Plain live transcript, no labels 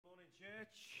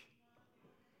church.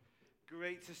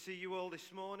 Great to see you all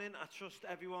this morning. I trust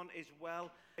everyone is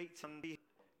well and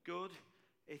good.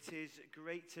 It is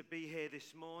great to be here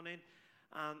this morning,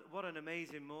 and what an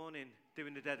amazing morning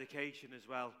doing the dedication as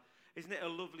well. Isn't it a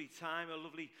lovely time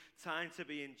to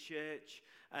be in church?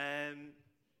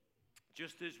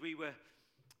 Just as we were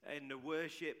in the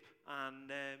worship,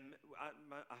 and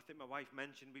I think my wife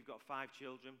mentioned we've got 5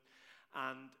 children,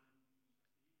 and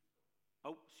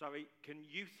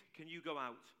can you go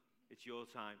out? It's your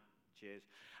time. Cheers.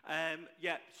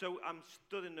 So I'm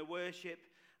stood in the worship,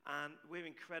 and we're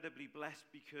incredibly blessed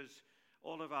because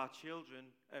all of our children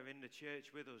are in the church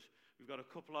with us. We've got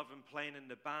a couple of them playing in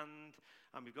the band,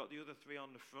 and we've got the other 3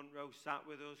 on the front row sat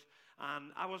with us.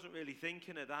 And I wasn't really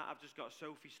thinking of that. I've just got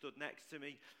Sophie stood next to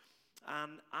me.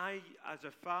 And I, as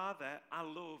a father, I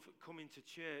love coming to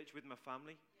church with my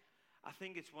family. I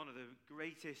think it's one of the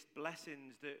greatest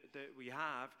blessings that we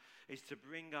have is to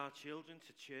bring our children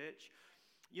to church.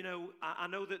 You know, I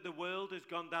know that the world has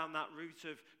gone down that route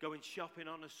of going shopping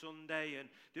on a Sunday and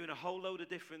doing a whole load of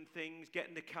different things,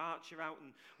 getting the Karcher out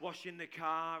and washing the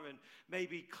car and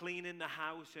maybe cleaning the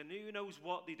house and who knows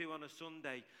what they do on a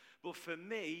Sunday. But for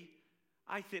me,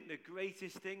 I think the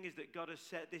greatest thing is that God has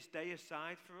set this day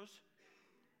aside for us.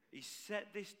 He's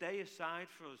set this day aside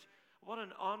for us. What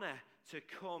an honor to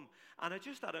come. And I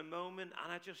just had a moment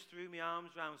and I just threw my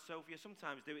arms around Sophie. I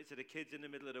sometimes do it to the kids in the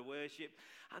middle of the worship.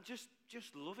 And just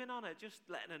loving on her, just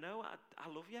letting her know, I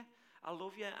love you. I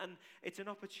love you. And it's an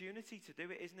opportunity to do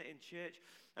it, isn't it, in church?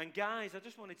 And guys, I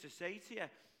just wanted to say to you,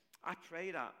 I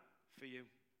pray that for you.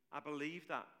 I believe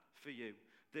that for you.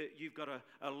 That you've got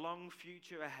a long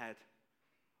future ahead.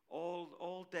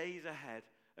 All days ahead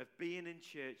of being in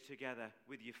church together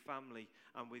with your family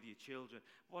and with your children.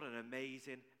 What an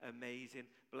amazing, amazing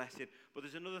blessing. But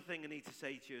there's another thing I need to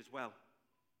say to you as well.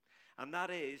 And that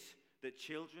is that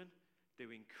children do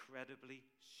incredibly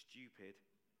stupid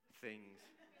things.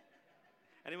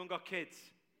 Anyone got kids?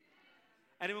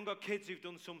 Anyone got kids who've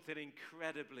done something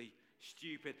incredibly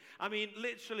stupid? I mean,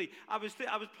 literally, I was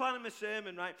planning my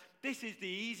sermon, right? This is the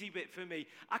easy bit for me.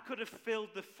 I could have filled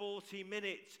the 40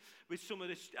 minutes with some of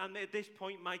this, and at this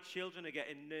point, my children are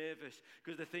getting nervous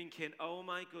because they're thinking, oh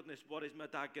my goodness, what is my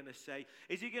dad going to say?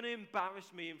 Is he going to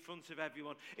embarrass me in front of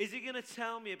everyone? Is he going to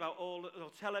tell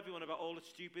everyone about all the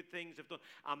stupid things I've done?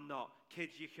 I'm not.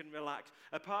 Kids, you can relax.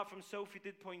 Apart from Sophie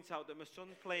did point out that my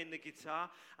son's playing the guitar,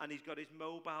 and he's got his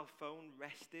mobile phone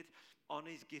rested on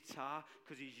his guitar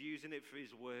because he's using it for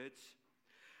his words.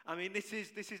 I mean, this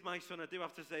is my son. I do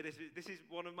have to say this. This is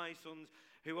one of my sons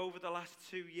who over the last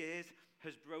 2 years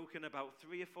has broken about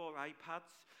 3 or 4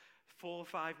 iPads, 4 or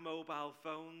 5 mobile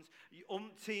phones,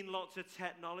 umpteen lots of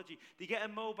technology. They get a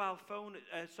mobile phone,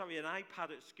 an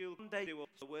iPad at school. One day they will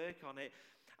work on it.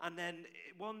 And then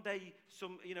one day,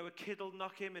 a kid will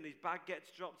knock him and his bag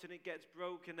gets dropped and it gets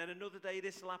broken. And then another day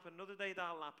this will happen, another day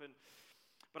that'll happen.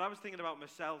 But I was thinking about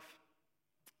myself.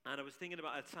 And I was thinking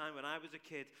about a time when I was a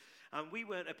kid, and we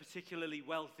weren't a particularly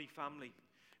wealthy family.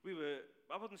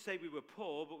 I wouldn't say we were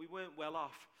poor, but we weren't well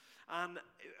off. And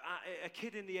a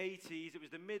kid in the 80s, it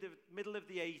was the middle of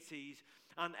the 80s,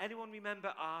 and anyone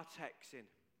remember Artexing?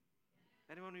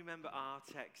 Anyone remember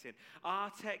Artexing?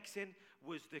 Artexing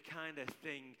was the kind of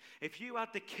thing. If you had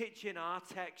the kitchen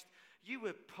Artexed, you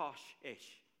were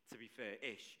posh-ish, to be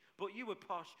fair-ish. But you were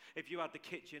posh if you had the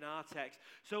kitchen Artex.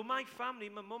 So my family,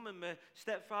 my mum and my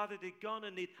stepfather, they'd gone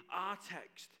and they'd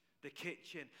Artexed the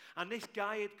kitchen. And this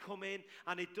guy had come in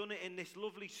and he'd done it in this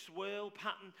lovely swirl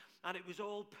pattern, and it was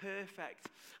all perfect.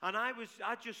 And I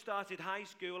just started high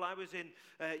school. I was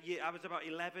about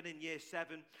 11 in year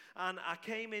 7, and I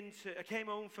came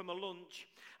home from a lunch,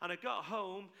 and I got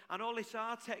home, and all this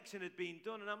Artexing had been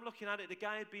done, and I'm looking at it. The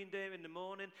guy had been there in the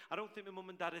morning. I don't think my mum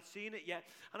and dad had seen it yet,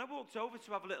 and I walked over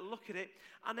to have a little look at it,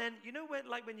 and then you know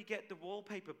when you get the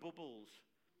wallpaper bubbles,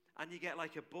 and you get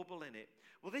like a bubble in it.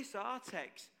 Well, this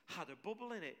Artex had a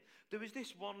bubble in it. There was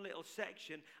this one little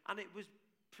section, and it was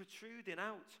protruding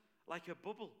out like a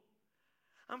bubble.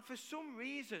 And for some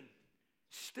reason,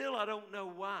 still I don't know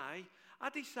why, I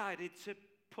decided to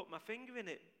put my finger in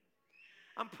it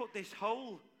and put this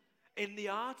hole in the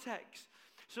Artex.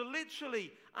 So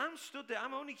literally, I'm stood there,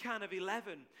 I'm only kind of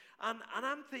 11, and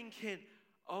I'm thinking,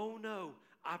 oh no,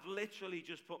 I've literally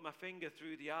just put my finger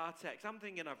through the Artex. I'm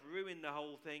thinking I've ruined the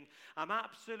whole thing. I'm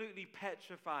absolutely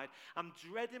petrified. I'm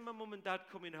dreading my mum and dad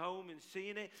coming home and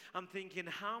seeing it. I'm thinking,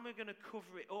 how am I going to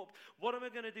cover it up? What am I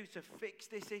going to do to fix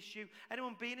this issue?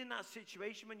 Anyone been in that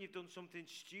situation when you've done something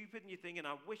stupid and you're thinking,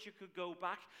 I wish I could go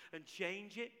back and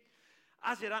change it?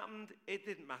 As it happened, it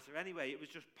didn't matter anyway. It was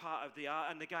just part of the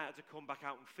art, and the guy had to come back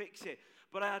out and fix it.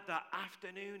 But I had that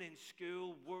afternoon in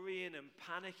school worrying worrying and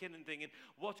panicking and thinking,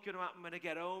 what's going to happen when I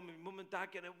get home? And mum and dad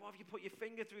going, what have you put your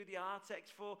finger through the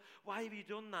Artex for? Why have you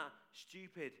done that?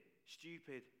 Stupid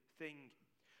thing.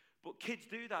 But kids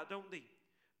do that, don't they?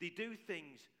 They do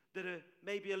things that are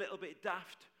maybe a little bit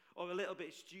daft or a little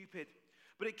bit stupid.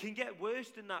 But it can get worse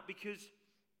than that, because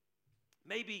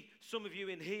maybe some of you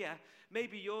in here,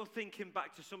 maybe you're thinking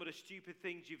back to some of the stupid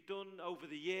things you've done over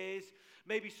the years.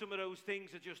 Maybe some of those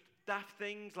things are just daft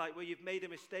things, like where you've made a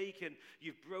mistake and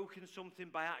you've broken something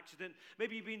by accident.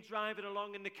 Maybe you've been driving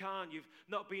along in the car and you've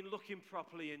not been looking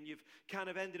properly, and you've kind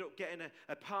of ended up getting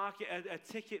a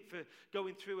ticket for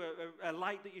going through a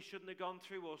light that you shouldn't have gone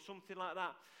through, or something like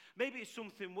that. Maybe it's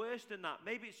something worse than that.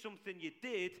 Maybe it's something you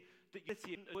did that you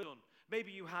shouldn't have done.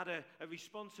 Maybe you had a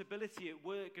responsibility at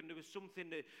work and there was something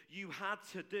that you had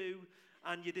to do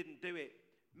and you didn't do it.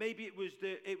 Maybe it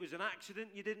was an accident,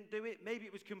 you didn't do it. Maybe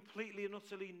it was completely and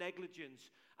utterly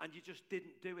negligence and you just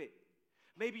didn't do it.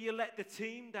 Maybe you let the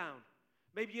team down.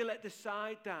 Maybe you let the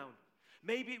side down.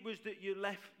 Maybe it was that you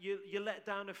let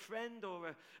down a friend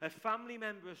or a family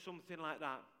member or something like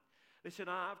that. Listen,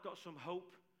 I've got some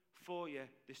hope for you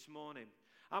this morning.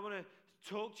 I want to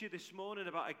talk to you this morning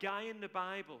about a guy in the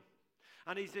Bible.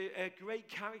 And he's a great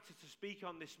character to speak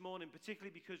on this morning,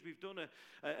 particularly because we've done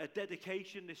a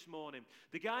dedication this morning.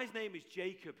 The guy's name is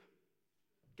Jacob.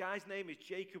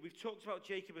 We've talked about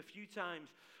Jacob a few times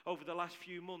over the last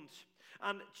few months.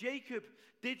 And Jacob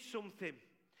did something.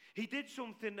 He did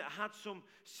something that had some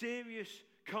serious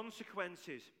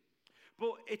consequences.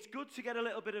 But it's good to get a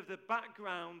little bit of the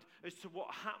background as to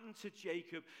what happened to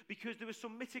Jacob, because there were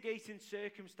some mitigating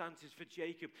circumstances for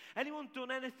Jacob. Anyone done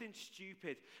anything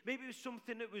stupid? Maybe it was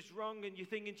something that was wrong and you're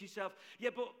thinking to yourself, yeah,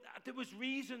 but there was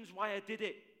reasons why I did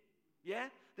it. Yeah?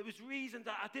 There was reasons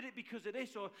that I did it because of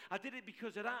this, or I did it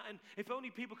because of that. And if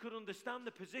only people could understand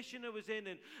the position I was in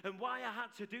and why I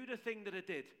had to do the thing that I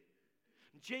did.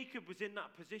 And Jacob was in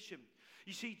that position.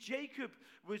 You see, Jacob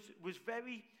was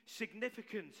very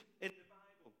significant in the Bible.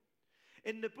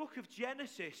 In the book of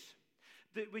Genesis,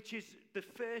 which is the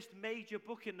first major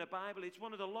book in the Bible, it's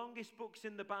one of the longest books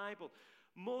in the Bible.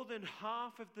 More than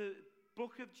half of the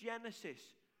book of Genesis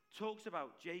talks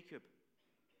about Jacob.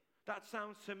 That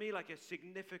sounds to me like a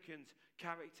significant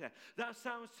character. That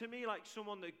sounds to me like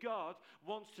someone that God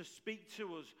wants to speak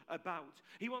to us about.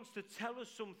 He wants to tell us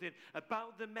something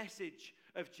about the message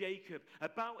of Jacob,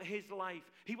 about his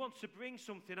life. He wants to bring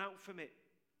something out from it.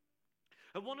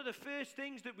 And one of the first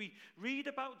things that we read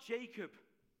about Jacob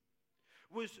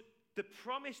was the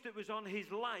promise that was on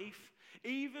his life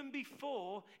even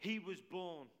before he was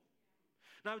born.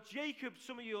 Now, Jacob,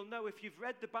 some of you will know if you've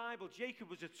read the Bible, Jacob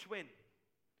was a twin.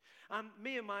 And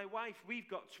me and my wife, we've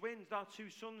got twins. Our two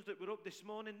sons that were up this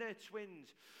morning, they're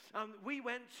twins. And we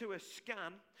went to a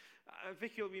scan.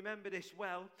 Vicky will remember this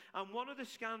well. And one of the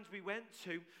scans we went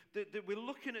to, that we're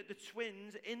looking at the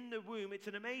twins in the womb. It's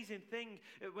an amazing thing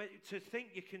to think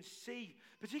you can see,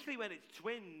 particularly when it's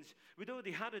twins. We'd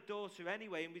already had a daughter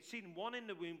anyway, and we'd seen one in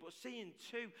the womb, but seeing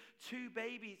two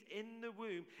babies in the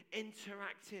womb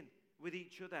interacting with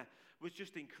each other was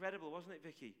just incredible, wasn't it,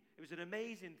 Vicky? It was an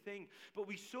amazing thing. But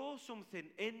we saw something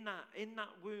in that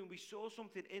womb. We saw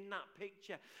something in that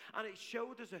picture. And it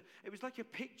showed us, it was like a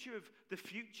picture of the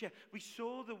future. We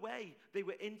saw the way they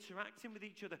were interacting with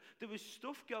each other. There was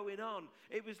stuff going on.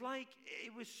 It was like,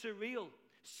 it was surreal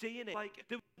seeing it. Like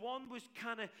the one was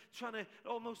kind of trying to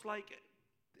almost like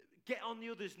get on the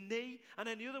other's knee, and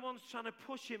then the other one's trying to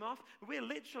push him off. We're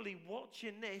literally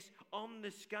watching this on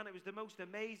the scan. It was the most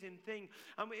amazing thing.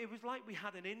 And it was like we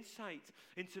had an insight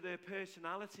into their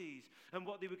personalities and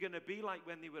what they were going to be like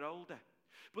when they were older.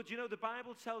 But you know, the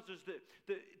Bible tells us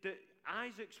that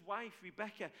Isaac's wife,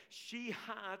 Rebecca, she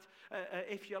had,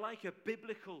 if you like, a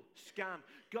biblical scan.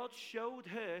 God showed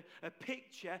her a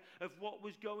picture of what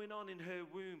was going on in her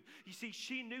womb. You see,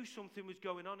 she knew something was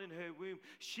going on in her womb.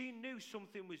 She knew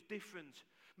something was different.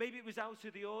 Maybe it was out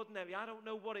of the ordinary. I don't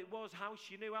know what it was, how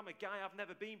she knew. I'm a guy, I've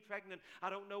never been pregnant. I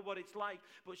don't know what it's like.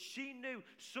 But she knew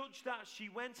such that she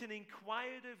went and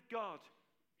inquired of God.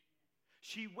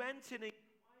 She went and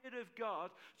inquired of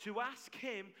God to ask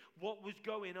him what was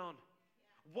going on.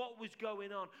 What was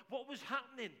going on? What was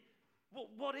happening?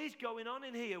 What is going on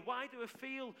in here? Why do I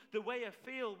feel the way I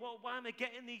feel? Why am I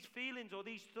getting these feelings or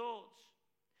these thoughts?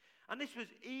 And this was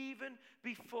even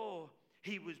before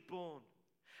he was born.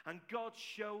 And God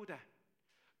showed her.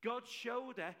 God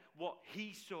showed her what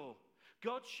he saw.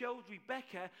 God showed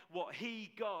Rebecca what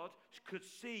God, could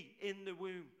see in the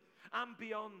womb. And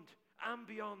beyond. And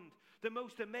beyond. The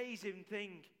most amazing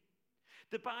thing.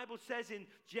 The Bible says in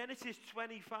Genesis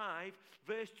 25,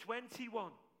 verse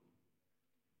 21.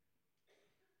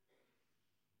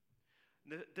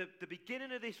 The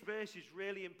beginning of this verse is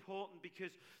really important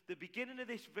because the beginning of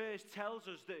this verse tells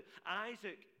us that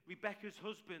Isaac, Rebekah's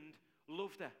husband,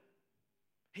 loved her.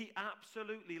 He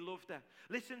absolutely loved her.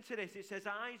 Listen to this. It says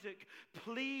Isaac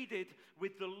pleaded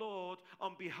with the Lord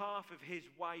on behalf of his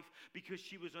wife because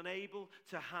she was unable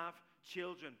to have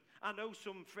children. I know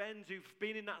some friends who've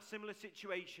been in that similar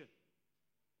situation.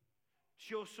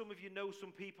 Sure, some of you know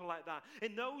some people like that.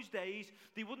 In those days,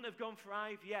 they wouldn't have gone for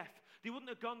IVF. They wouldn't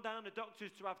have gone down to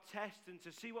doctors to have tests and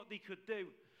to see what they could do.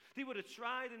 They would have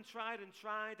tried and tried and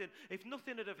tried, and if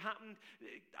nothing had have happened,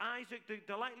 Isaac,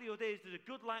 the likelihood is, there's a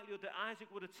good likelihood that Isaac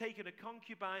would have taken a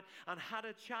concubine and had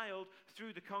a child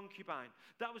through the concubine.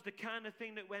 That was the kind of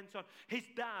thing that went on. His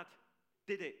dad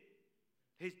did it.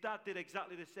 His dad did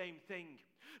exactly the same thing.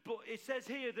 But it says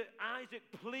here that Isaac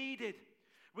pleaded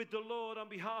with the Lord on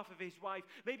behalf of his wife.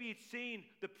 Maybe he'd seen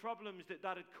the problems that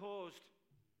had caused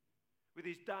with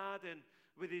his dad and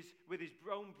with his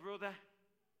own brother.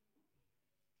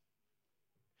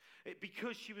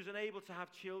 Because she was unable to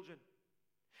have children.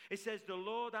 It says the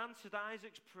Lord answered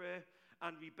Isaac's prayer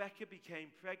and Rebekah became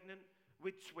pregnant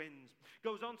with twins.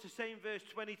 Goes on to say in verse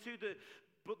 22 that,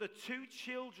 but the two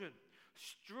children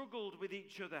struggled with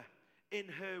each other in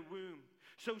her womb.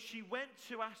 So she went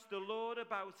to ask the Lord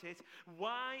about it.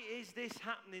 Why is this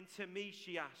happening to me,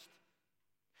 she asked.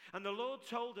 And the Lord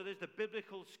told her, there's the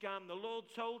biblical scan, the Lord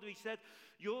told her, he said,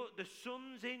 the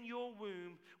sons in your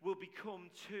womb will become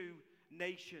two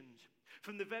nations.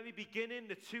 From the very beginning,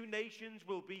 the two nations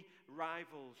will be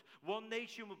rivals. One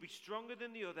nation will be stronger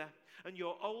than the other, and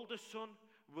your older son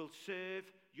will serve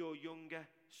your younger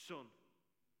son.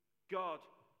 God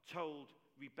told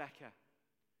Rebekah.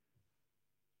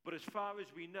 But as far as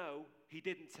we know, he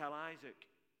didn't tell Isaac.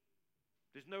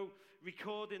 There's no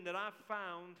recording that I've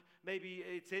found, maybe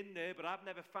it's in there, but I've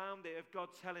never found it, of God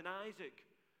telling Isaac.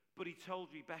 But he told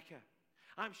Rebekah.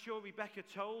 I'm sure Rebekah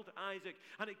told Isaac,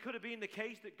 and it could have been the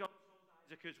case that God told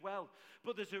Isaac as well.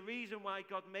 But there's a reason why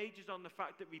God majors on the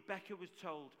fact that Rebekah was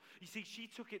told. You see, she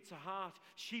took it to heart.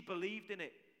 She believed in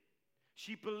it.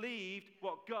 She believed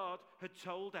what God had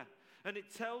told her. And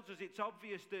it tells us, it's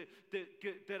obvious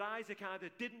that Isaac either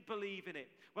didn't believe in it.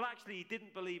 Well, actually, he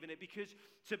didn't believe in it, because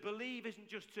to believe isn't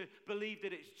just to believe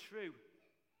that it's true.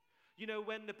 You know,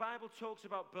 when the Bible talks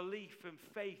about belief and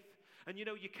faith, and you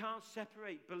know, you can't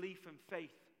separate belief and faith.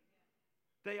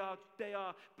 They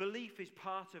are, belief is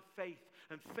part of faith,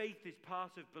 and faith is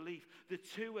part of belief. The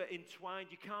two are entwined.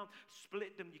 You can't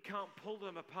split them. You can't pull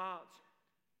them apart.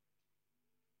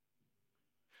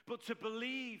 But to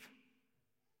believe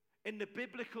in the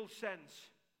biblical sense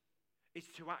is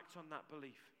to act on that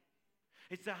belief.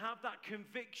 It's to have that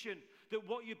conviction that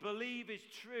what you believe is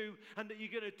true and that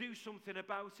you're going to do something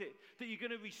about it, that you're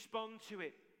going to respond to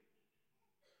it.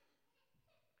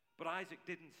 But Isaac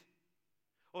didn't.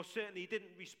 Or certainly he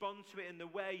didn't respond to it in the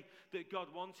way that God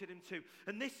wanted him to.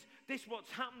 And this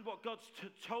what's happened, what God's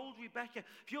told Rebekah.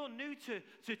 If you're new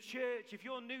to church, if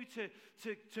you're new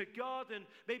to God, and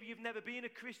maybe you've never been a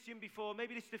Christian before,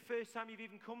 maybe this is the first time you've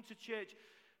even come to church,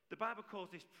 the Bible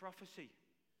calls this prophecy.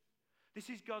 This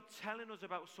is God telling us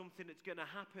about something that's going to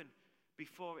happen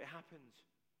before it happens.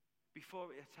 Before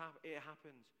it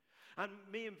happens. And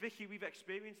me and Vicky, we've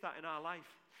experienced that in our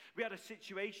life. We had a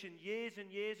situation years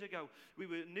and years ago. We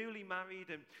were newly married,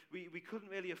 and we couldn't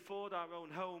really afford our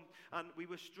own home, and we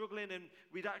were struggling, and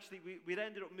we'd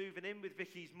ended up moving in with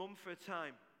Vicky's mum for a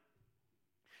time.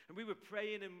 And we were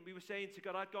praying, and we were saying to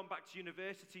God, I'd gone back to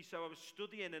university, so I was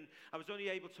studying, and I was only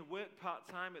able to work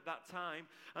part-time at that time,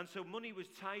 and so money was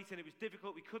tight, and it was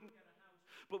difficult. We couldn't get a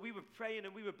house, but we were praying,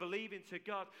 and we were believing to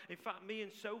God. In fact, me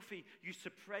and Sophie used to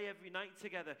pray every night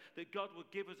together that God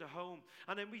would give us a home.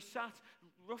 And then we sat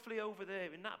roughly over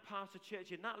there in that part of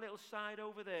church, in that little side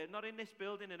over there, not in this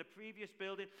building, in a previous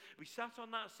building. We sat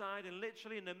on that side, and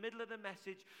literally in the middle of the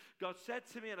message, God said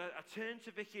to me, and I turned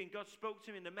to Vicky, and God spoke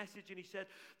to me in the message, and he said,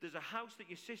 there's a house that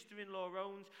your sister-in-law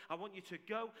owns. I want you to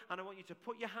go, and I want you to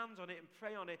put your hands on it and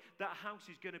pray on it. That house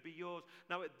is going to be yours.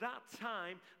 Now, at that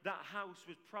time, that house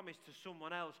was promised to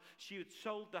someone else. She had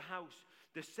sold the house.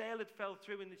 The sale had fell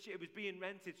through, and it was being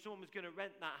rented. Someone was going to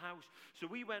rent that house.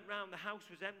 So we went round. The house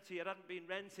was empty. It hadn't been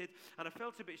rented. And I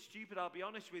felt a bit stupid, I'll be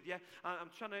honest with you. I'm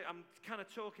kind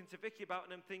of talking to Vicky about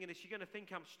it, and I'm thinking, is she going to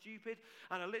think I'm stupid?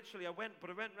 And I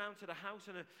went round to the house,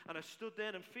 and I stood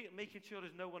there, and I'm making sure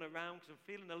there's no one around, because I'm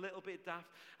feeling a little bit daft.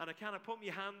 And I kind of put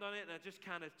my hand on it, and I just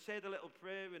kind of said a little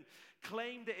prayer and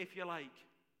claimed it, if you like.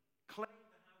 Claimed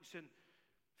the house, and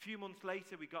a few months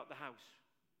later, we got the house.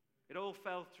 It all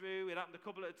fell through. It happened a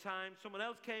couple of times. Someone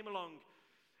else came along.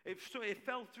 It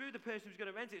fell through, the person who was going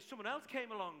to rent it. Someone else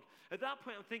came along. At that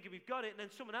point, I'm thinking, we've got it. And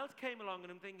then someone else came along,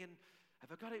 and I'm thinking,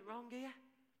 Have I got it wrong here?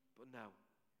 But no,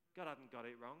 God hadn't got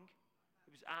it wrong.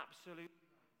 It was absolutely.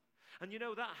 And you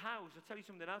know, that house, I'll tell you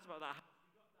something else about that house.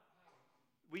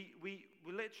 We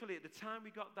literally, at the time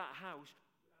we got that house, and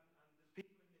there's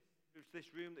people in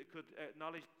this room that could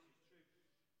acknowledge this is true.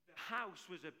 The house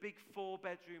was a big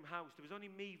 4-bedroom house. There was only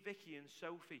me, Vicky, and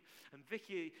Sophie. And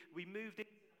Vicky, we moved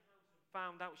into the house and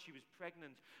found out she was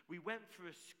pregnant. We went for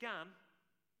a scan,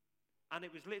 and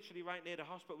it was literally right near the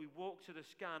hospital. We walked to the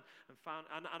scan and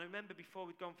found, and I remember before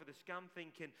we'd gone for the scan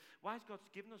thinking, why has God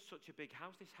given us such a big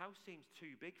house? This house seems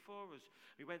too big for us.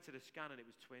 We went to the scan and it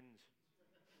was twins.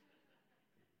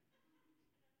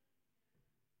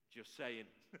 Just saying.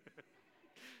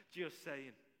 Just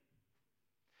saying.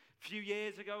 A few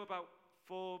years ago, about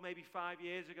 4, maybe 5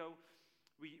 years ago,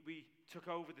 we took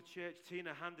over the church.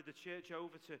 Tina handed the church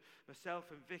over to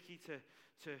myself and Vicky to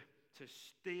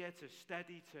steer, to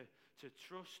steady, to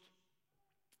trust.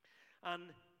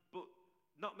 But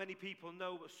not many people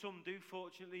know, but some do,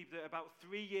 fortunately, that about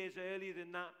 3 years earlier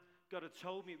than that, God had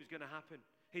told me it was going to happen.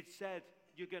 He'd said,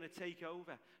 you're going to take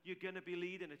over. You're going to be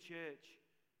leading a church.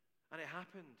 And it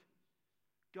happened.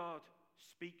 God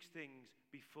speaks things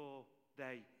before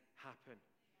they happen.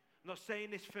 I'm not saying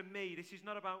this for me. This is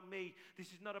not about me. This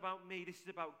is not about me. This is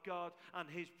about God and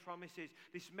his promises.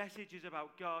 This message is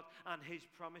about God and his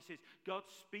promises. God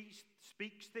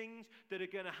speaks things that are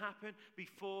going to happen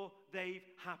before they've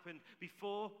happened,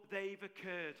 before they've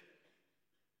occurred.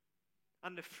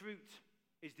 And the fruit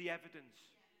is the evidence.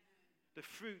 The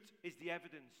fruit is the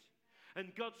evidence.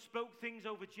 And God spoke things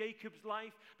over Jacob's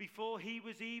life before he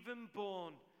was even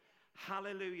born.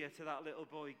 Hallelujah to that little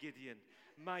boy Gideon.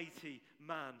 Mighty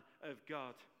man of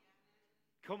God.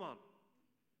 Come on.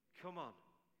 Come on.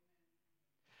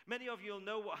 Many of you will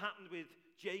know what happened with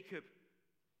Jacob.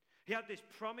 He had this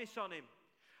promise on him.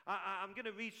 I'm going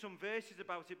to read some verses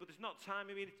about it, but there's not time.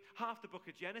 I mean, it's half the book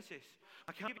of Genesis.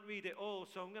 I can't read it all,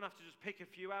 so I'm going to have to just pick a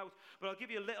few out. But I'll give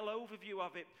you a little overview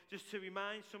of it, just to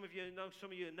remind some of you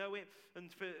know it,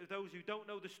 and for those who don't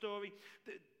know the story.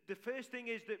 The first thing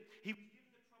is that he was given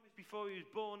the promise before he was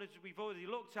born, as we've already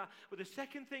looked at. But the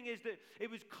second thing is that it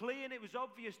was clear and it was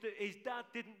obvious that his dad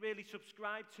didn't really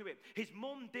subscribe to it. His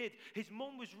mum did. His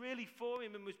mum was really for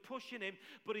him and was pushing him.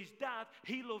 But his dad,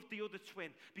 he loved the other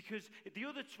twin, because the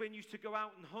other twin used to go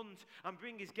out and hunt and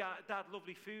bring his dad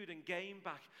lovely food and game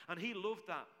back. And he loved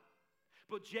that.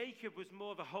 But Jacob was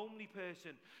more of a homely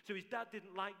person, so his dad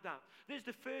didn't like that. There's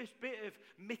the first bit of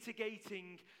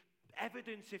mitigating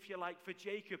evidence, if you like, for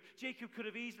Jacob. Jacob could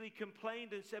have easily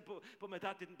complained and said, but my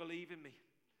dad didn't believe in me.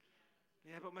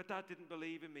 Yeah, but my dad didn't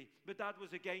believe in me. My dad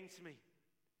was against me.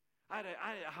 I had it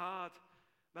hard.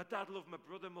 My dad loved my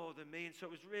brother more than me, and so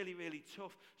it was really, really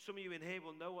tough. Some of you in here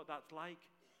will know what that's like.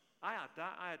 I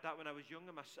had that when I was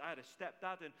younger. I had a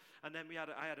stepdad, and then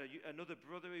I had another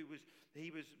brother he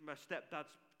was my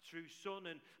stepdad's true son,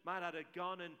 and my dad had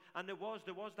gone, and there was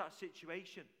that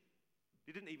situation.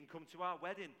 They didn't even come to our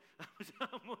wedding. That was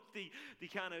how much they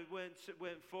kind of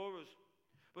weren't for us.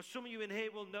 But some of you in here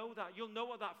will know that. You'll know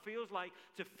what that feels like,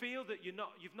 to feel that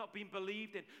you've not been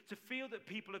believed in, to feel that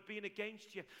people have been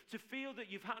against you, to feel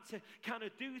that you've had to kind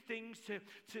of do things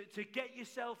to get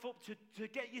yourself up, to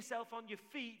get yourself on your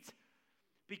feet,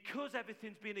 because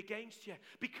everything's been against you,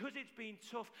 because it's been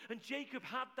tough. And Jacob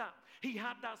had that. He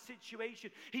had that situation.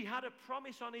 He had a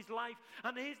promise on his life.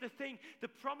 And here's the thing. The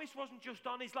promise wasn't just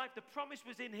on his life. The promise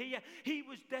was in here. He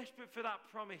was desperate for that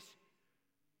promise.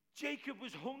 Jacob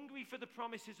was hungry for the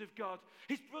promises of God.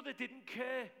 His brother didn't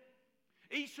care.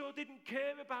 Esau didn't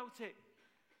care about it.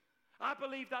 I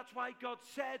believe that's why God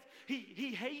said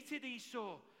he hated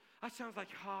Esau. That sounds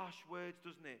like harsh words,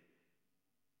 doesn't it?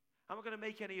 I'm not going to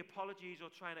make any apologies or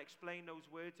try and explain those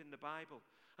words in the Bible.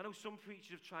 I know some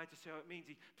preachers have tried to say, it means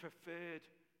he preferred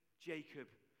Jacob.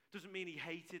 Doesn't mean he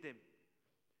hated him.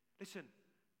 Listen,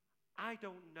 I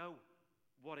don't know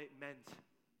what it meant.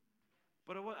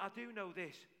 But I do know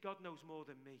this. God knows more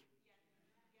than me.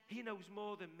 He knows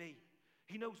more than me.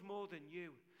 He knows more than you.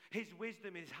 His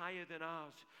wisdom is higher than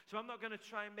ours. So I'm not going to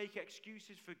try and make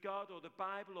excuses for God or the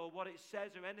Bible or what it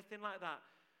says or anything like that.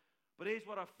 But here's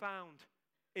what I've found.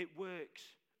 It works,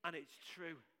 and it's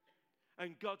true.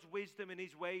 And God's wisdom and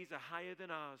his ways are higher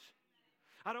than ours.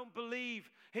 I don't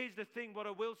believe, here's the thing, what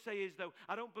I will say is, though,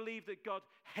 I don't believe that God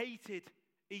hated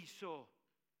Esau,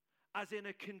 as in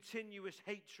a continuous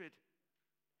hatred.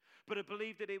 But I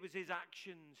believe that it was his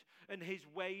actions and his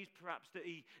ways, perhaps, that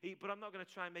but I'm not going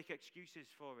to try and make excuses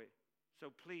for it.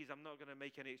 So please, I'm not going to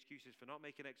make any excuses for not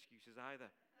making excuses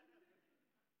either.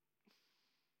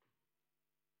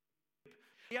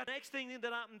 The next thing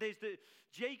that happened is that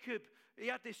Jacob, he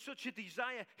had such a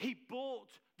desire. He bought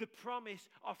the promise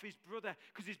off his brother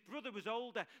because his brother was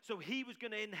older, so he was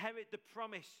going to inherit the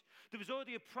promise. There was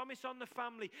already a promise on the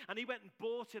family, and he went and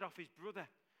bought it off his brother.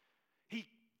 He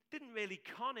didn't really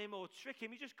con him or trick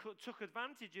him. He just took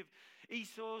advantage of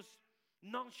Esau's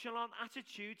nonchalant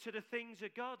attitude to the things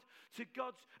of God, to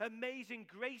God's amazing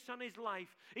grace on his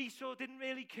life. Esau didn't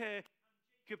really care.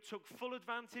 Jacob took full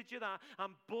advantage of that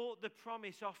and bought the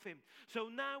promise off him. So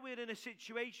now we're in a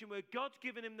situation where God's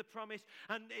given him the promise,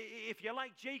 and if you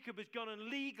like, Jacob has gone and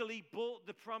legally bought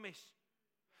the promise.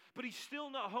 But he's still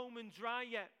not home and dry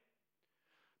yet,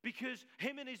 because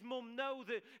him and his mum know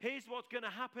that here's what's going to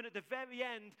happen at the very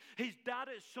end. His dad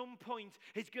at some point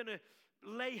is going to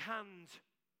lay hands,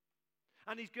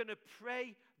 and he's going to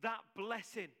pray that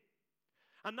blessing.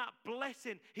 And that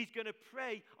blessing he's going to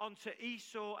pray onto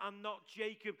Esau and not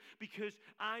Jacob, because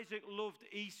Isaac loved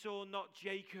Esau, not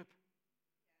Jacob.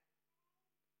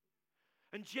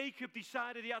 And Jacob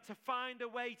decided he had to find a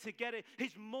way to get it.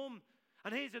 His mum,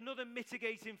 and here's another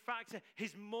mitigating factor,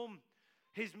 his mum,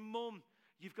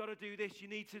 you've got to do this, you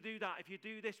need to do that. If you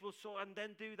do this, we'll sort, and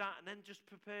then do that, and then just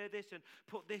prepare this and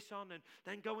put this on, and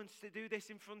then go and do this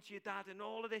in front of your dad, and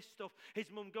all of this stuff. His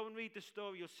mum, go and read the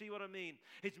story, you'll see what I mean.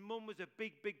 His mum was a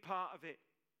big, big part of it.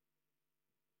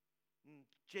 And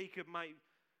Jacob might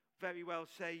very well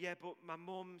say, yeah, but my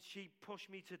mum, she pushed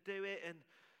me to do it,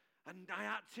 and I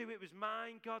had to, it was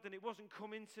mine, God, and it wasn't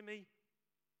coming to me.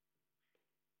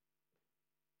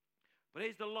 But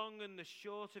here's the long and the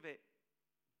short of it.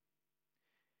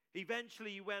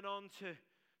 Eventually, he went on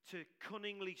to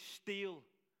cunningly steal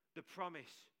the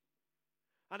promise.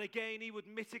 And again, he would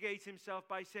mitigate himself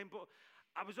by saying, but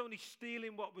I was only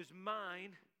stealing what was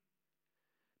mine.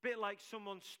 A bit like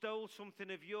someone stole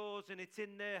something of yours and it's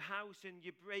in their house and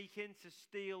you break in to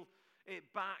steal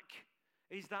it back.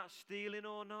 Is that stealing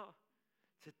or not?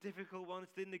 It's a difficult one.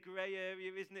 It's in the grey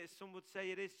area, isn't it? Some would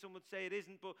say it is, some would say it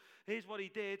isn't. But here's what he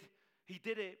did. He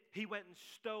did it. He went and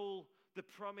stole the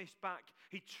promise back.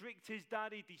 He tricked his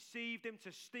dad. He deceived him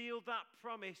to steal that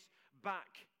promise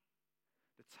back.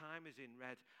 The time is in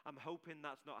red. I'm hoping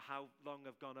that's not how long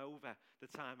I've gone over the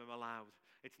time I'm allowed.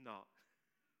 It's not.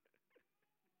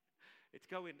 It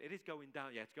is going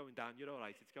down. Yeah, it's going down. You're all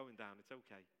right. It's going down. It's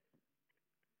okay.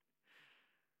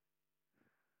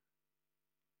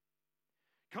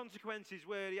 Consequences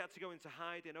were he had to go into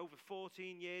hiding. Over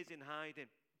 14 years in hiding.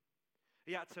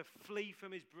 He had to flee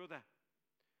from his brother.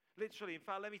 Literally, in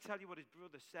fact, let me tell you what his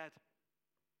brother said.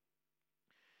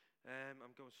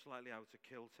 I'm going slightly out of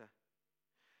kilter.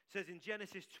 It says in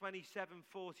Genesis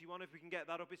 27:41, if we can get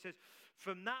that up, it says,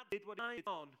 from that did what he did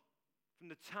on, from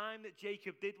the time that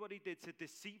Jacob did what he did to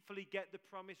deceitfully get the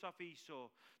promise off Esau,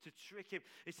 to trick him,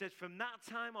 it says, from that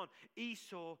time on,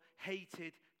 Esau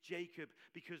hated Jacob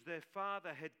because their father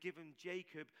had given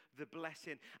Jacob the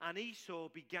blessing. And Esau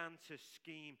began to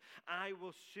scheme. I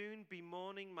will soon be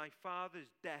mourning my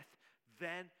father's death.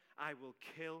 Then I will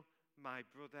kill my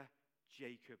brother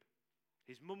Jacob.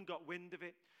 His mum got wind of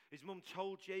it. His mum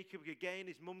told Jacob again,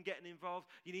 his mum getting involved,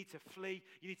 you need to flee.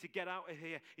 You need to get out of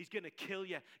here. He's going to kill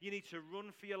you. You need to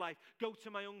run for your life. Go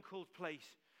to my uncle's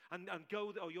place and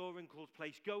go, or your uncle's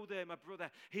place. Go there, my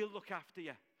brother. He'll look after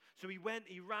you. So he went,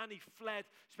 he ran, he fled,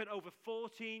 spent over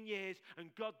 14 years,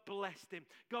 and God blessed him.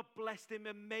 God blessed him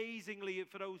amazingly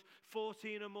for those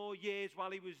 14 or more years while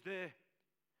he was there.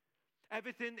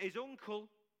 Everything, his uncle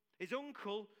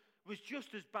was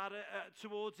just as bad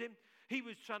towards him. He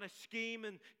was trying to scheme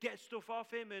and get stuff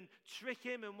off him and trick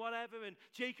him and whatever, and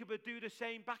Jacob would do the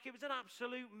same back. It was an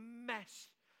absolute mess.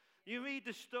 You read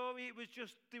the story, it was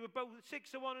just, they were both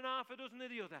 6 of one and half a dozen of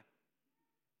the other.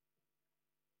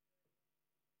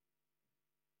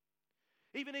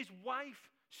 Even his wife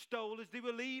stole as they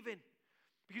were leaving.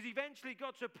 Because eventually it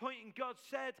got to a point and God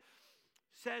says,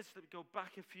 let me go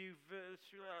back a few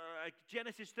verses,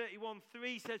 Genesis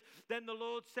 31:3 says, then the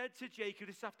Lord said to Jacob,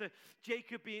 this after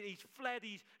Jacob he's fled,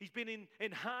 he's been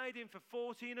in hiding for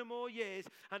 14 or more years,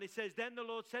 and it says, then the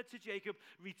Lord said to Jacob,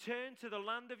 return to the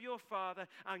land of your father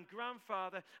and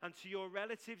grandfather and to your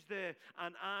relatives there,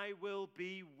 and I will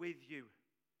be with you.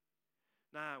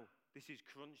 Now, this is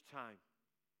crunch time.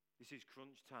 This is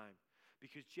crunch time,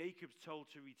 because Jacob's told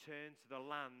to return to the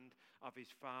land of his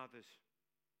fathers.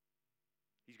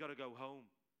 He's got to go home.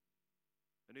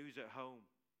 And who's at home?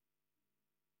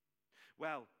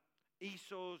 Well,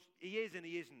 Esau's, he is and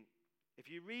he isn't. If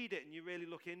you read it and you really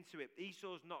look into it,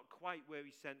 Esau's not quite where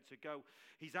he's sent to go.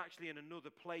 He's actually in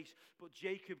another place, but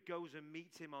Jacob goes and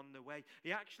meets him on the way.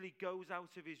 He actually goes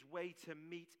out of his way to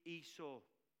meet Esau.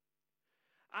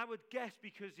 I would guess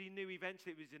because he knew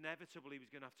eventually it was inevitable he was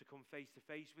going to have to come face to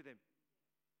face with him.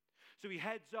 So he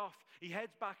heads off, he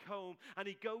heads back home, and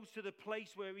he goes to the place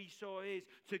where Esau is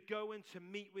to go and to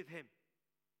meet with him.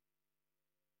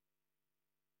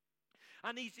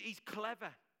 And he's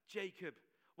clever, Jacob.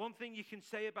 One thing you can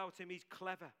say about him, he's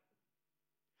clever.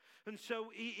 And so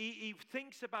he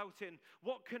thinks about it, and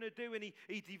what can I do? And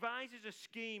he devises a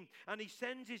scheme, and he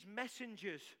sends his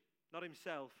messengers, not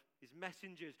himself, his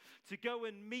messengers, to go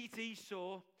and meet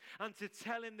Esau and to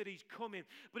tell him that he's coming.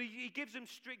 But he gives them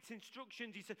strict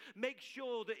instructions. He said, make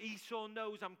sure that Esau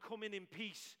knows I'm coming in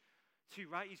peace. Too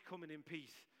right, he's coming in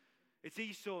peace. It's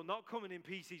Esau not coming in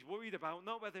peace he's worried about,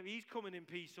 not whether he's coming in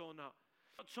peace or not.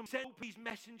 Send these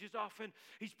messengers off, and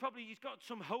he's got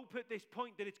some hope at this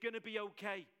point that it's going to be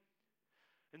okay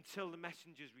until the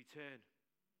messengers return.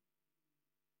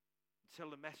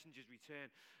 Until the messengers return.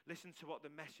 Listen to what the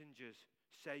messengers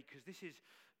say, because this is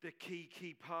the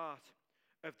key part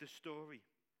of the story.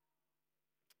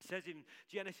 It says in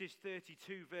Genesis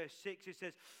 32 verse 6, it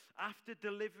says, after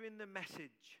delivering the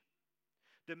message,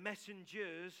 the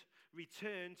messengers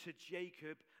returned to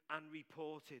Jacob and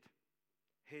reported.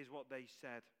 Here's what they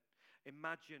said.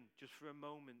 Imagine, just for a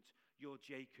moment, you're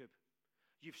Jacob.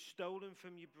 You've stolen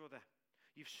from your brother.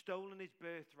 You've stolen his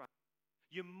birthright.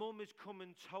 Your mum has come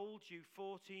and told you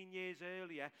 14 years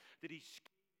earlier that he's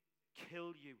scheming to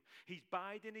kill you. He's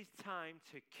biding his time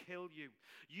to kill you.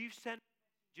 You've sent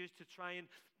messengers to try and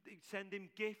send him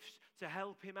gifts to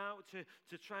help him out,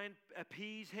 to try and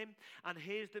appease him. And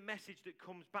here's the message that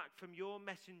comes back from your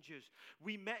messengers.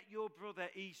 We met your brother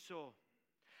Esau,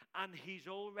 and he's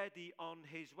already on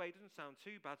his way. Doesn't sound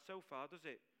too bad so far, does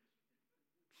it?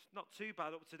 It's not too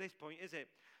bad up to this point, is it?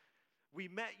 We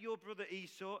met your brother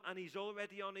Esau, and he's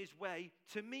already on his way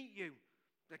to meet you.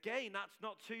 Again, that's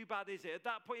not too bad, is it? At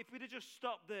that point, if we'd have just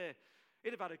stopped there,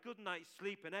 he'd have had a good night's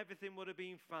sleep, and everything would have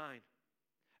been fine.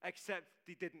 Except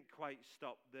he didn't quite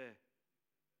stop there.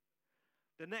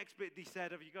 The next bit they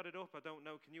said, have you got it up? I don't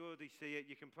know. Can you already see it?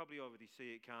 You can probably already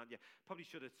see it, can't you? Probably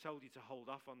should have told you to hold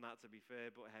off on that, to be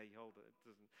fair, but hey, hold it. It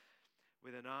doesn't.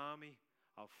 With an army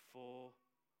of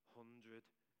 400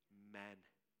 men.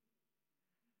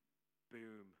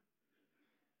 Boom.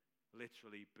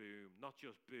 Literally boom. Not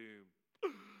just boom.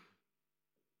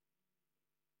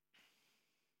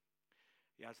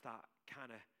 He has that kind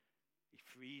of, he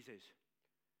freezes.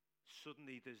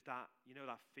 Suddenly there's that, you know,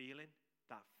 that feeling,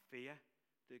 that fear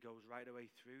that goes right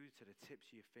away through to the tips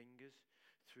of your fingers,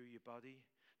 through your body.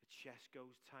 The chest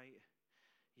goes tight.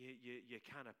 You're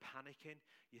kind of panicking.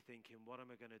 You're thinking, what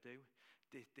am I going to do?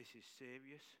 This is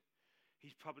serious.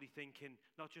 He's probably thinking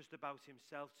not just about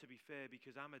himself, to be fair,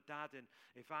 because I'm a dad, and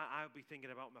if I'll be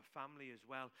thinking about my family as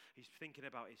well. He's thinking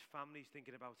about his family. He's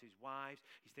thinking about his wives.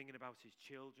 He's thinking about his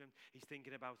children. He's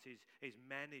thinking about his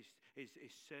men, his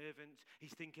servants.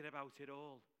 He's thinking about it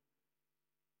all.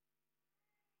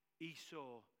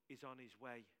 Esau is on his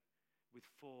way with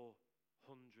 400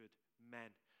 men.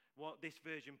 What this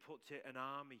version puts it, an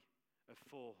army of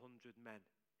 400 men.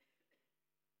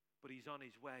 But he's on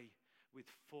his way with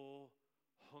 400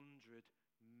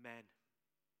 men.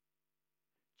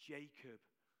 Jacob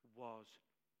was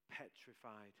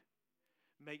petrified.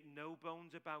 Make no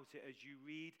bones about it, as you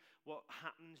read what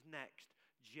happens next,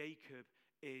 Jacob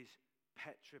is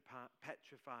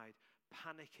petrified,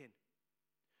 panicking,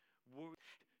 worried,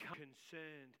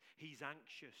 concerned. He's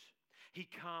anxious. He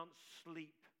can't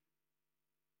sleep.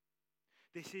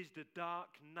 This is the dark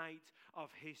night of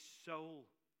his soul.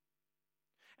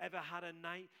 Ever had a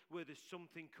night where there's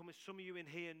something coming? Some of you in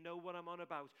here know what I'm on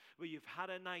about, where you've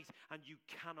had a night and you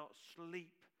cannot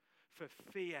sleep for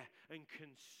fear and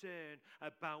concern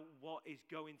about what is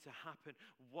going to happen.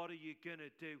 What are you going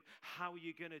to do? How are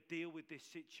you going to deal with this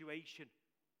situation?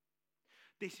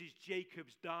 This is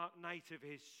Jacob's dark night of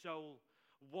his soul.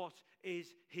 What is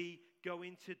he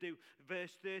going to do?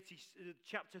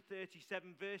 Chapter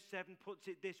 37, verse 7 puts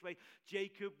it this way.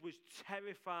 Jacob was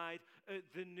terrified at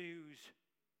the news.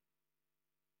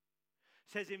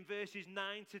 It says in verses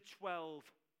 9 to 12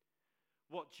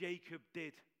 what Jacob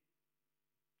did.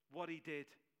 What he did.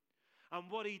 And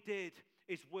what he did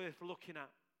is worth looking at.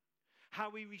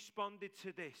 How he responded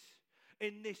to this.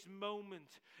 In this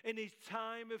moment, in his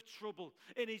time of trouble,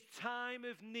 in his time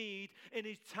of need, in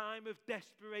his time of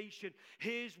desperation.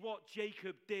 Here's what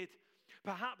Jacob did.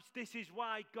 Perhaps this is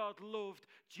why God loved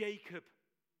Jacob.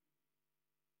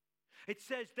 It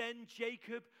says, then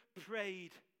Jacob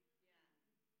prayed.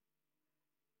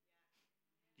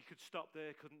 You could stop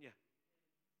there, couldn't you?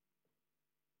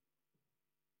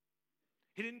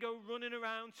 He didn't go running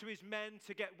around to his men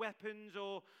to get weapons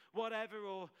or whatever,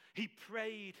 or he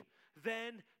prayed.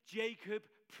 Then Jacob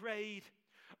prayed,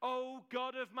 "O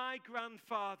God of my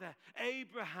grandfather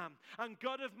Abraham and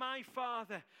God of my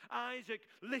father Isaac,"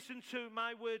 listen to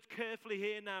my words carefully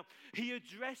here now. He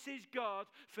addresses God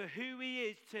for who he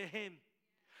is to him.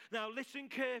 Now listen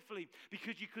carefully,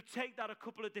 because you could take that a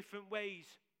couple of different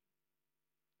ways.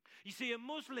 You see, a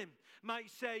Muslim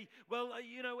might say, well,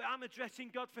 I'm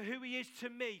addressing God for who he is to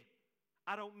me.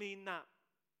 I don't mean that.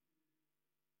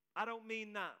 I don't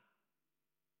mean that.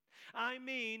 I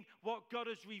mean what God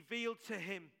has revealed to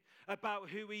him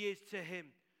about who he is to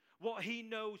him, what he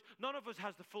knows. None of us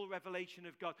has the full revelation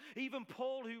of God. Even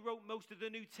Paul, who wrote most of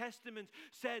the New Testament,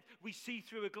 said we see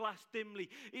through a glass dimly.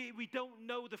 We don't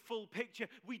know the full picture.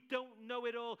 We don't know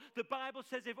it all. The Bible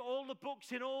says if all the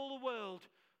books in all the world,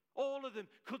 all of them,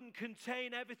 couldn't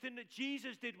contain everything that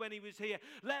Jesus did when he was here,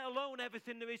 let alone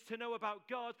everything there is to know about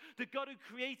God, the God who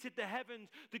created the heavens,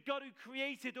 the God who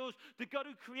created us, the God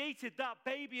who created that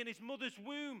baby in his mother's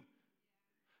womb.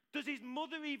 Does his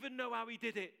mother even know how he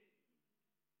did it?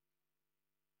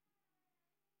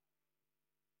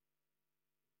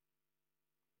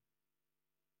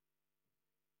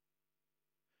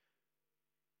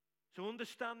 So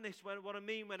understand this, what I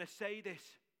mean when I say this.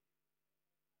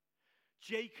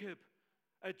 Jacob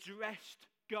addressed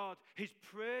God. His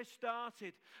prayer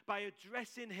started by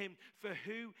addressing him for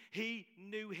who he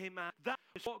knew him as. That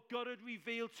was what God had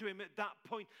revealed to him at that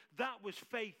point. That was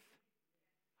faith.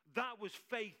 That was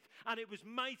faith. And it was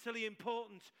mightily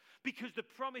important because the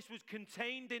promise was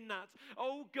contained in that.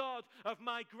 "O God of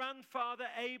my grandfather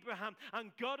Abraham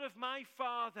and God of my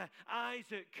father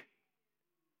Isaac,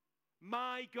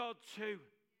 my God too.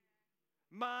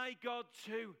 My God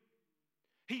too."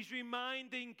 He's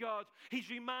reminding God. He's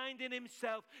reminding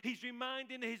himself. He's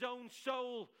reminding his own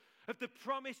soul of the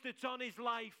promise that's on his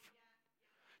life.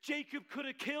 Jacob could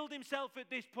have killed himself at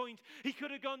this point. He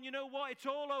could have gone, you know what, it's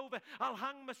all over. I'll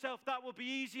hang myself. That will be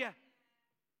easier.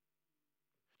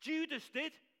 Judas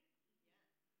did.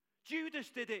 Judas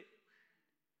did it.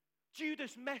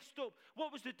 Judas messed up.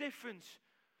 What was the difference?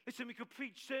 Listen, we could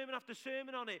preach sermon after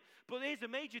sermon on it, but here's a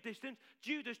major difference.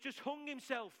 Judas just hung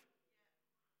himself.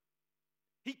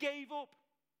 He gave up.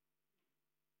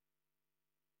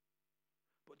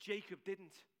 But Jacob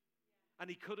didn't.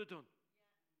 And he could have done.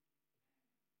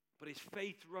 But his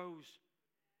faith rose.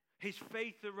 His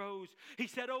faith arose. He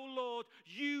said, "Oh Lord,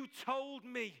 you told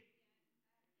me.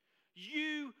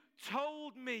 You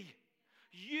told me.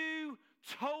 You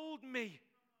told me."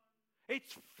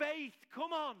 It's faith.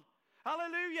 Come on.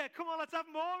 Hallelujah. Come on, let's have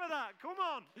more of that. Come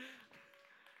on.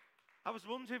 I was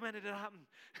wondering when it had happened.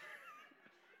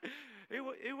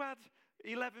 Who had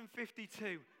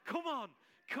 11:52? Come on.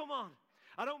 Come on.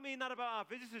 I don't mean that about our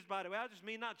visitors, by the way. I just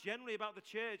mean that generally about the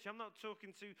church. I'm not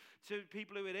talking to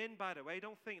people who are in, by the way.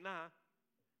 Don't think that.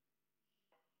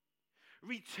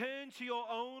 Return to your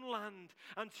own land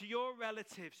and to your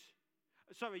relatives.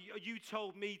 Sorry, you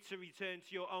told me to return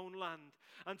to your own land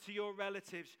and to your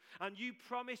relatives. And you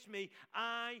promised me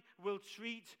I will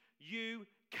treat you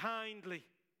kindly.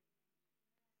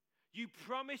 You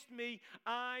promised me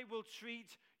I will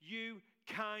treat you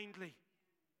kindly.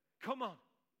 Come on.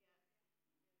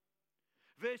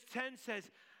 Verse 10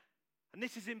 says, and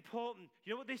this is important.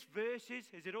 You know what this verse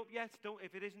is? Is it up yet?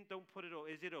 If it isn't, don't put it up.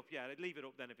 Is it up? Yeah, leave it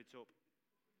up then if it's up.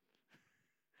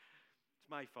 It's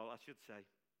my fault, I should say.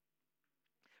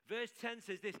 Verse 10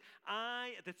 says this,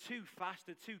 they're too fast,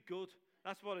 they're too good.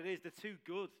 That's what it is, they're too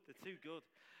good. They're too good.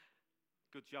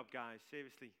 Good job, guys.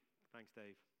 Seriously. Thanks,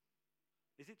 Dave.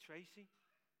 Is it Tracy?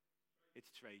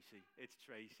 It's Tracy. It's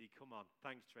Tracy. Come on.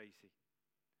 Thanks, Tracy.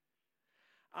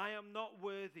 "I am not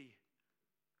worthy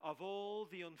of all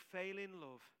the unfailing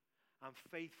love and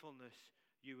faithfulness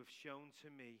you have shown to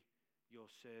me, your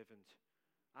servant."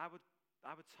 I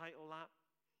would title that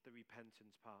the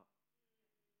repentance part.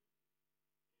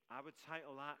 I would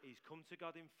title that, he's come to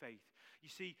God in faith. You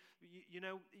see,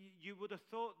 you would have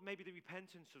thought maybe the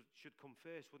repentance should come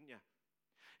first, wouldn't you?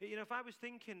 If I was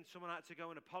thinking someone I had to go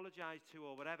and apologize to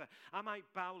or whatever, I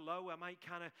might bow low. I might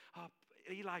kind of, "Oh,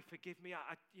 Eli, forgive me.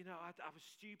 I was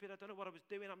stupid. I don't know what I was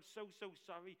doing. I'm so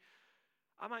sorry."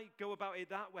 I might go about it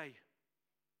that way.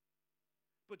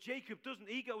 But Jacob doesn't.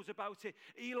 He goes about it,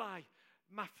 "Eli,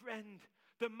 my friend,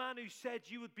 the man who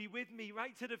said you would be with me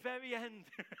right to the very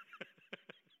end."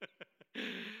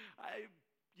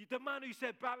 The man who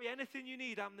said, "Barry, anything you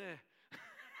need, I'm there."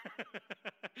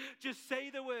 Just say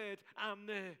the word, I'm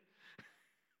there.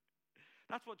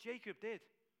 That's what Jacob did.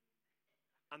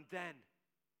 And then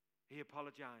he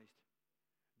apologized.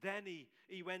 Then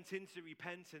he went into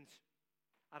repentance.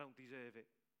 I don't deserve it.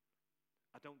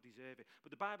 I don't deserve it.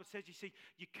 But the Bible says, you see,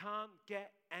 you can't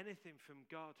get anything from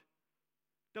God.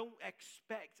 Don't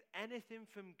expect anything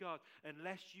from God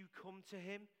unless you come to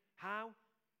him. How?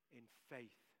 In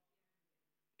faith.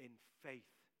 In faith.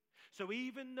 So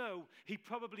even though he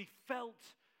probably felt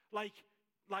like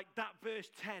that verse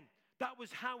 10, that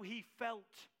was how he felt.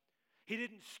 He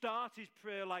didn't start his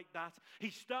prayer like that.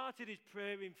 He started his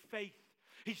prayer in faith.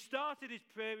 He started his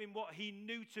prayer in what he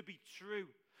knew to be true,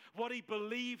 what he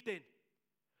believed in,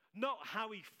 not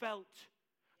how he felt,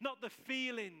 not the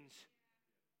feelings,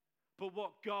 but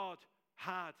what God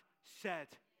had said.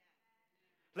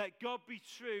 Let God be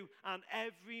true and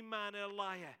every man a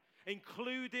liar,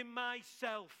 including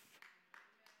myself.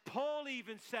 Paul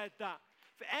even said that.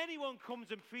 If anyone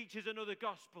comes and preaches another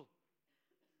gospel.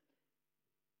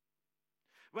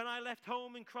 When I left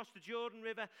home and crossed the Jordan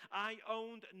River, I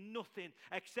owned nothing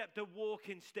except a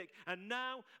walking stick. And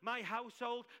now my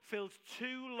household fills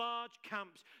 2 large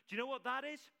camps. Do you know what that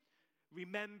is?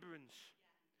 Remembrance.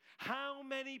 How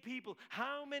many people,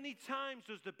 how many times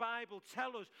does the Bible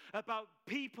tell us about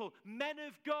people, men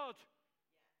of God,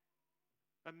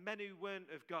 and men who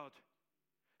weren't of God,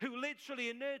 who literally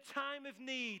in their time of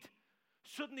need,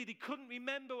 suddenly they couldn't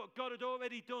remember what God had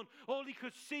already done. All he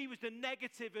could see was the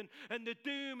negative and the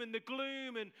doom and the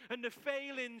gloom and the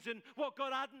failings and what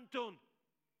God hadn't done.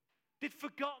 They'd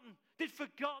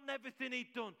forgotten everything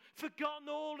he'd done, forgotten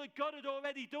all that God had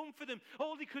already done for them.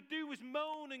 All he could do was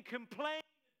moan and complain.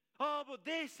 Oh, but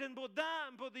this and but that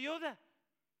and but the other.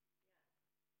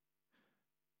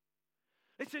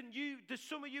 Listen, there's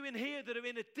some of you in here that are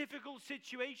in a difficult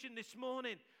situation this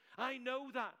morning. I know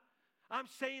that. I'm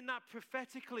saying that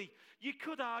prophetically. You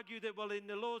could argue that, well, in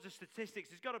the laws of statistics,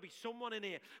 there's got to be someone in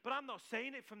here. But I'm not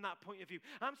saying it from that point of view.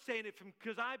 I'm saying it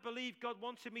because I believe God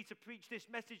wanted me to preach this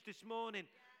message this morning.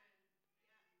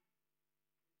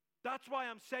 That's why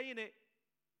I'm saying it.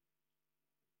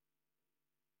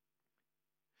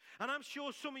 And I'm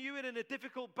sure some of you are in a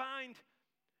difficult bind.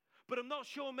 But I'm not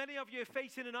sure many of you are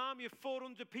facing an army of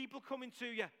 400 people coming to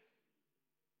you. As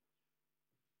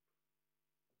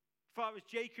far as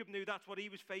Jacob knew, that's what he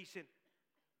was facing.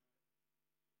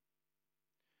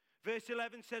 Verse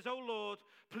 11 says, "O Lord,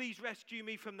 please rescue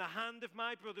me from the hand of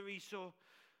my brother Esau.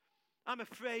 I'm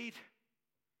afraid."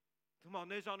 Come on,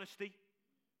 there's honesty.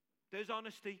 There's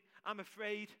honesty. I'm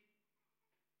afraid.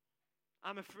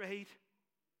 I'm afraid.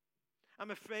 I'm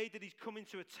afraid that he's coming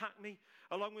to attack me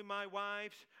along with my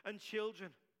wives and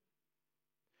children.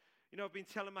 You know, I've been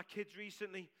telling my kids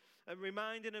recently and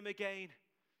reminding them again.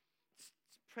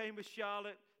 Praying with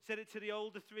Charlotte, said it to the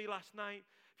older 3 last night.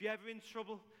 If you're ever in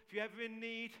trouble, if you're ever in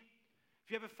need, if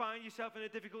you ever find yourself in a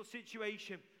difficult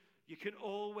situation, you can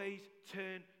always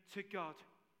turn to God.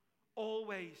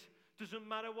 Always. Doesn't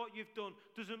matter what you've done.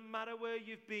 Doesn't matter where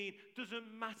you've been.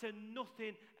 Doesn't matter.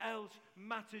 Nothing else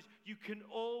matters. You can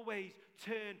always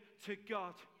turn to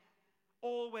God.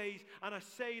 Always. And I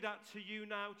say that to you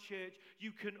now, church.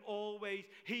 You can always.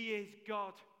 He is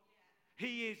God.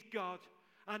 He is God.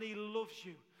 And he loves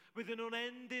you with an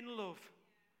unending love.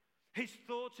 His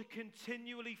thoughts are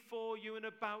continually for you and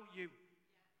about you.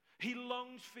 He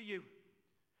longs for you.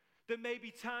 There may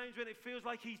be times when it feels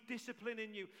like he's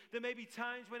disciplining you. There may be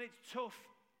times when it's tough.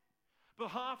 But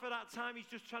half of that time he's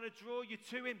just trying to draw you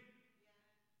to him.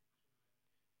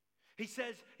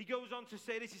 He goes on to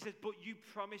say this. He says, "But you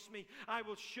promised me, I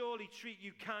will surely treat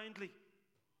you kindly.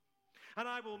 And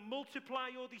I will multiply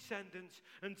your descendants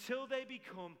until they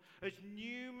become as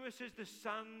numerous as the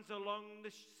sands along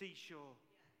the seashore.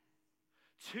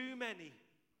 Too many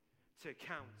to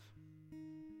count."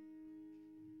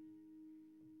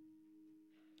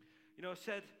 You know, I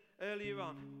said earlier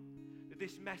on that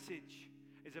this message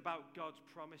is about God's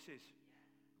promises.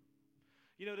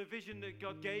 You know, the vision that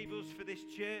God gave us for this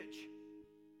church,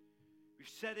 we've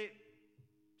said it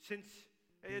since,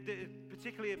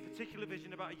 particularly a particular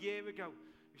vision about a year ago.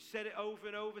 We've said it over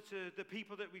and over to the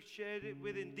people that we've shared it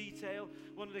with in detail.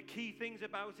 One of the key things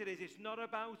about it is it's not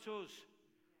about us.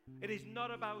 It is not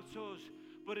about us,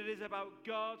 but it is about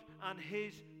God and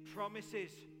his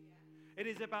promises. It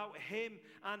is about him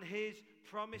and his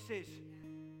promises.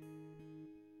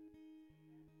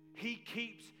 He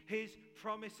keeps his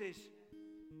promises.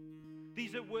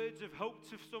 These are words of hope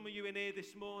to some of you in here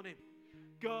this morning.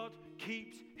 God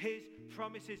keeps his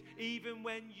promises even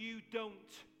when you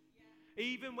don't.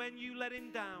 Even when you let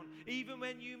him down. Even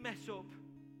when you mess up.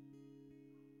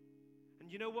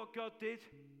 And you know what God did?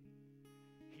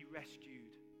 He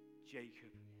rescued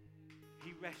Jacob.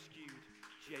 He rescued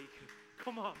Jacob.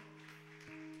 Come on.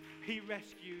 He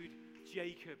rescued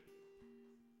Jacob.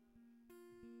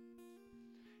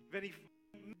 When he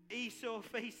met Esau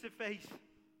face to face,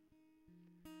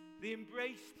 They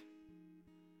embraced.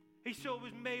 Esau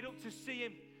was made up to see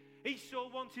him. Esau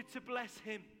wanted to bless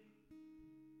him.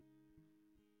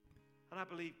 And I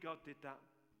believe God did that.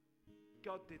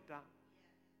 God did that.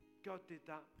 God did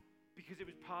that because it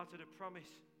was part of the promise.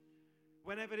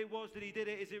 Whenever it was that he did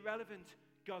it is irrelevant.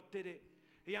 God did it.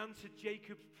 He answered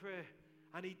Jacob's prayer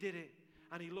and he did it.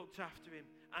 And he looked after him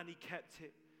and he kept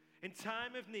it. In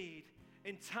time of need,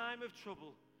 in time of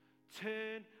trouble,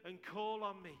 turn and call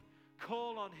on me.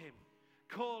 Call on him.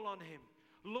 Call on him.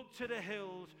 Look to the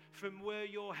hills from where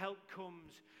your help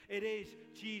comes. It is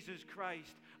Jesus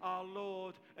Christ, our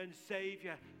Lord and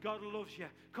Savior. God loves you.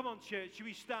 Come on, church, shall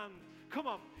we stand? Come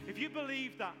on. If you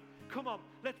believe that, come on,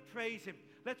 let's praise him.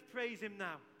 Let's praise him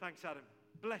now. Thanks, Adam.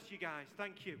 Bless you guys.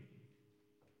 Thank you.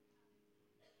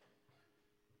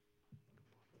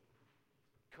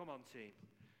 Come on, team.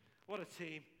 What a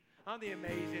team. Aren't they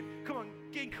amazing? Come on,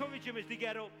 encourage them as they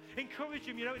get up. Encourage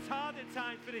them. You know, it's hard at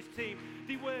times for this team.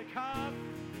 They work hard.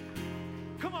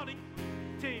 Come on,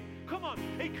 team. Come on.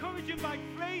 Encourage them by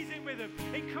praising with them.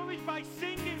 Encourage by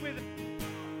singing with them.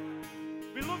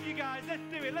 We love you guys. Let's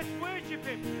do it. Let's worship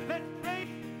him. Let's praise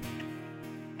him.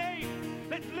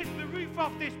 Let's lift the roof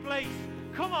off this place.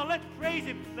 Come on, let's praise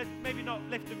him. Let's maybe not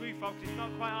lift the roof off because it's not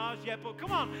quite ours yet, but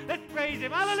come on, let's praise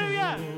him. Hallelujah.